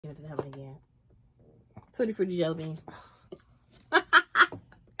do that one again. Tutti Fruiti jelly beans.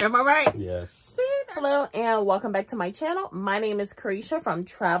 Am I right? Yes. Hello and welcome back to my channel. My name is Carisha from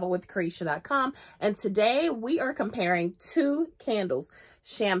travelwithcarisha.com, and today we are comparing two candles,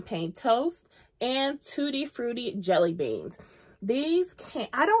 champagne toast and Tutti Fruiti jelly beans. These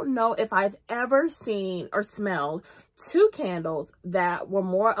I don't know if I've ever seen or smelled two candles that were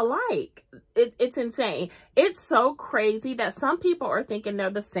more alike. It's insane. It's so crazy that some people are thinking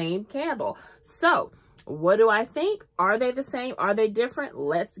they're the same candle. So what do I think? Are they the same? Are they different?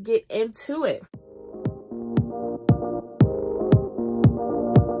 Let's get into it.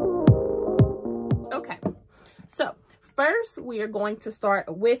 Okay, so first we are going to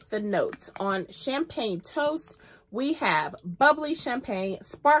start with the notes. On champagne toast, we have bubbly champagne,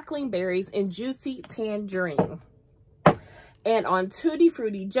 sparkling berries, and juicy tangerine. And on Tutti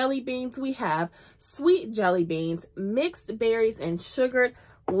Fruiti jelly beans, we have sweet jelly beans, mixed berries, and sugared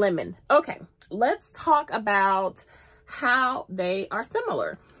lemon. Okay, let's talk about how they are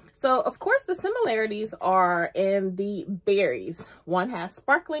similar. So, of course, the similarities are in the berries. One has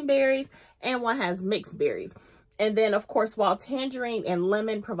sparkling berries and one has mixed berries. And then, of course, while tangerine and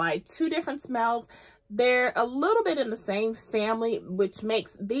lemon provide two different smells, they're a little bit in the same family, which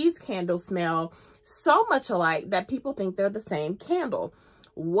makes these candles smell so much alike that people think they're the same candle.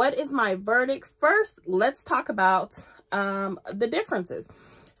 What is my verdict? First, let's talk about the differences.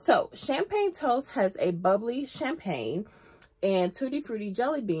 So, champagne toast has a bubbly champagne, and Tutti Fruiti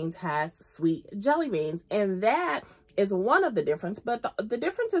jelly beans has sweet jelly beans, and that is one of the difference, but the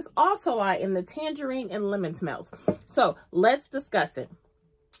differences also lie in the tangerine and lemon smells. So let's discuss it.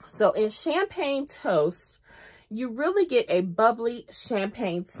 So in champagne toast, you really get a bubbly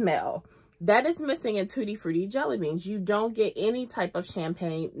champagne smell. That is missing in Tutti Fruiti jelly beans. You don't get any type of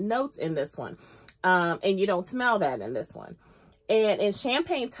champagne notes in this one, and you don't smell that in this one. And in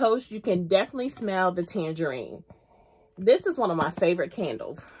champagne toast, you can definitely smell the tangerine. This is one of my favorite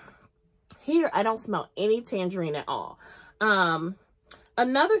candles. Here, I don't smell any tangerine at all.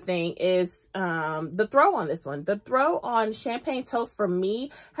 Another thing is the throw on this one. The throw on champagne toast for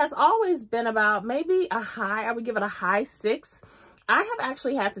me has always been about maybe a high, I would give it a high 6. I have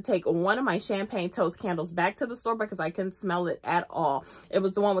actually had to take one of my champagne toast candles back to the store because I couldn't smell it at all. It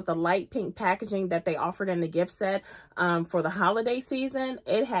was the one with the light pink packaging that they offered in the gift set for the holiday season.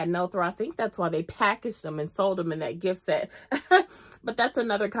 It had no throw. I think that's why they packaged them and sold them in that gift set. But that's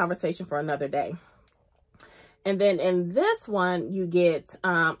another conversation for another day. And then in this one, you get,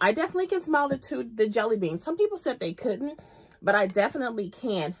 I definitely can smell the jelly beans. Some people said they couldn't, but I definitely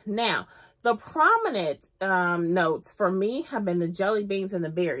can. Now, the prominent notes for me have been the jelly beans and the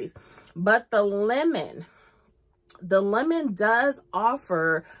berries, but the lemon does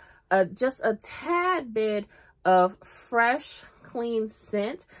offer just a tad bit of fresh, clean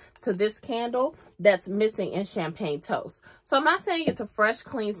scent to this candle that's missing in champagne toast. So I'm not saying it's a fresh,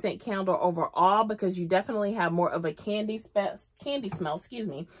 clean scent candle overall, because you definitely have more of a candy smell, excuse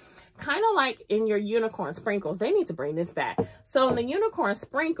me. Kind of like in your unicorn sprinkles. They need to bring this back. So in the unicorn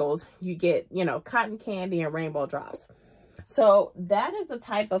sprinkles, you get, you know, cotton candy and rainbow drops. So that is the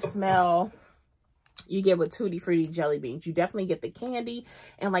type of smell you get with Tutti Fruiti jelly beans. You definitely get the candy.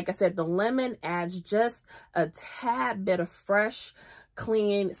 And like I said, the lemon adds just a tad bit of fresh,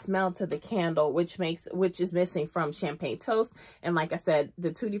 clean smell to the candle, which is missing from champagne toast. And like I said,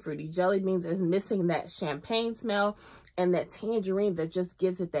 the Tutti Fruiti jelly beans is missing that champagne smell and that tangerine that just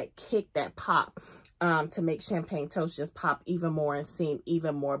gives it that kick, that pop, to make champagne toast just pop even more and seem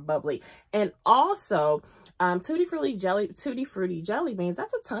even more bubbly. And also, Tutti Fruiti jelly beans,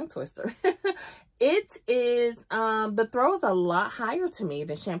 that's a tongue twister. It is, the throw is a lot higher to me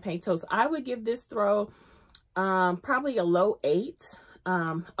than champagne toast. I would give this throw probably a low 8.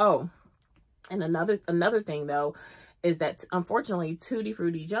 Oh, and another thing though is that unfortunately Tutti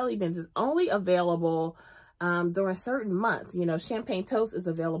Fruiti jelly beans is only available during certain months. You know, champagne toast is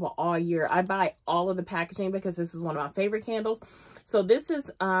available all year. I buy all of the packaging because this is one of my favorite candles. So this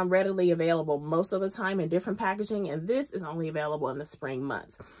is readily available most of the time in different packaging, and this is only available in the spring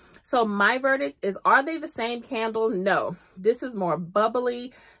months. So my verdict is, are they the same candle? No. This is more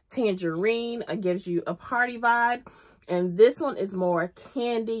bubbly tangerine. It gives you a party vibe. And this one is more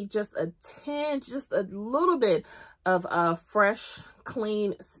candy, just a tinge, just a little bit of a fresh,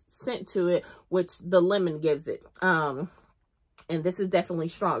 clean scent to it, which the lemon gives it. And this is definitely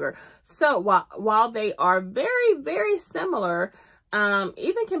stronger. So while they are very, very similar,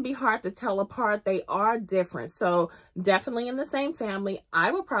 even can be hard to tell apart, they are different. So definitely in the same family.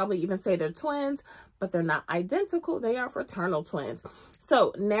 I would probably even say they're twins, but they're not identical. They are fraternal twins.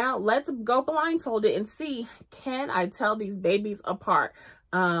 So now let's go blindfolded and see, can I tell these babies apart?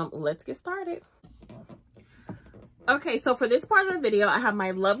 let's get started. Okay, so for this part of the video, I have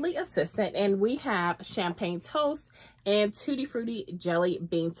my lovely assistant, and we have champagne toast and Tutti Fruiti jelly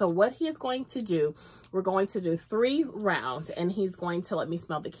beans. So what he is going to do, we're going to do 3 rounds, and he's going to let me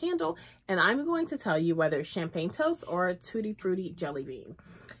smell the candle, and I'm going to tell you whether it's champagne toast or Tutti Fruiti jelly bean.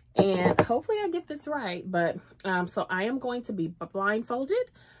 And hopefully I get this right, but so I am going to be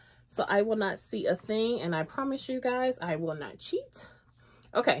blindfolded, so I will not see a thing, and I promise you guys I will not cheat.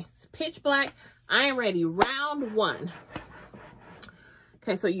 Okay, it's pitch black. I am ready. Round 1.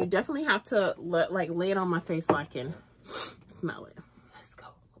 Okay, so you definitely have to lay it on my face so I can smell it. Let's go.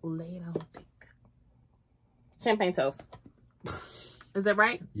 Lay it on thick. Champagne toast. Is that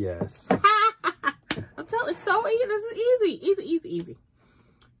right? Yes. I'm telling you, it's so easy. This is easy. Easy, easy, easy.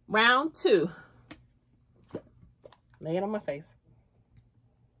 Round 2. Lay it on my face.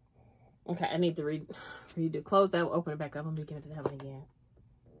 Okay, I need to redo. Close that. Open it back up. I'm gonna give it to heaven again.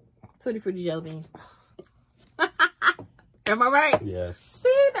 Tutti Fruiti jelly beans. Am I right? Yes.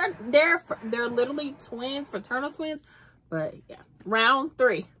 See, they're literally twins, fraternal twins. But yeah. Round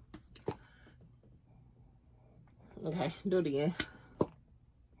 3. Okay, do it again.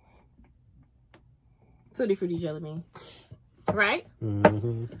 Tutti Fruiti jelly bean. Right?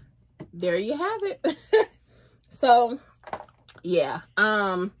 Mm-hmm. There you have it. So yeah.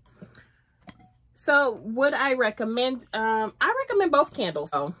 So would I recommend? I recommend both candles.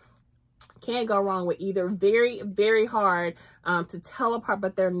 So can't go wrong with either. Very, very hard to tell apart,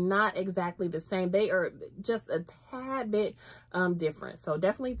 but they're not exactly the same. They are just a tad bit different. So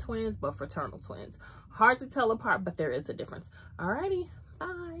definitely twins, but fraternal twins. Hard to tell apart, but there is a difference. Alrighty,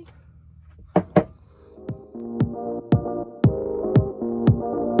 bye.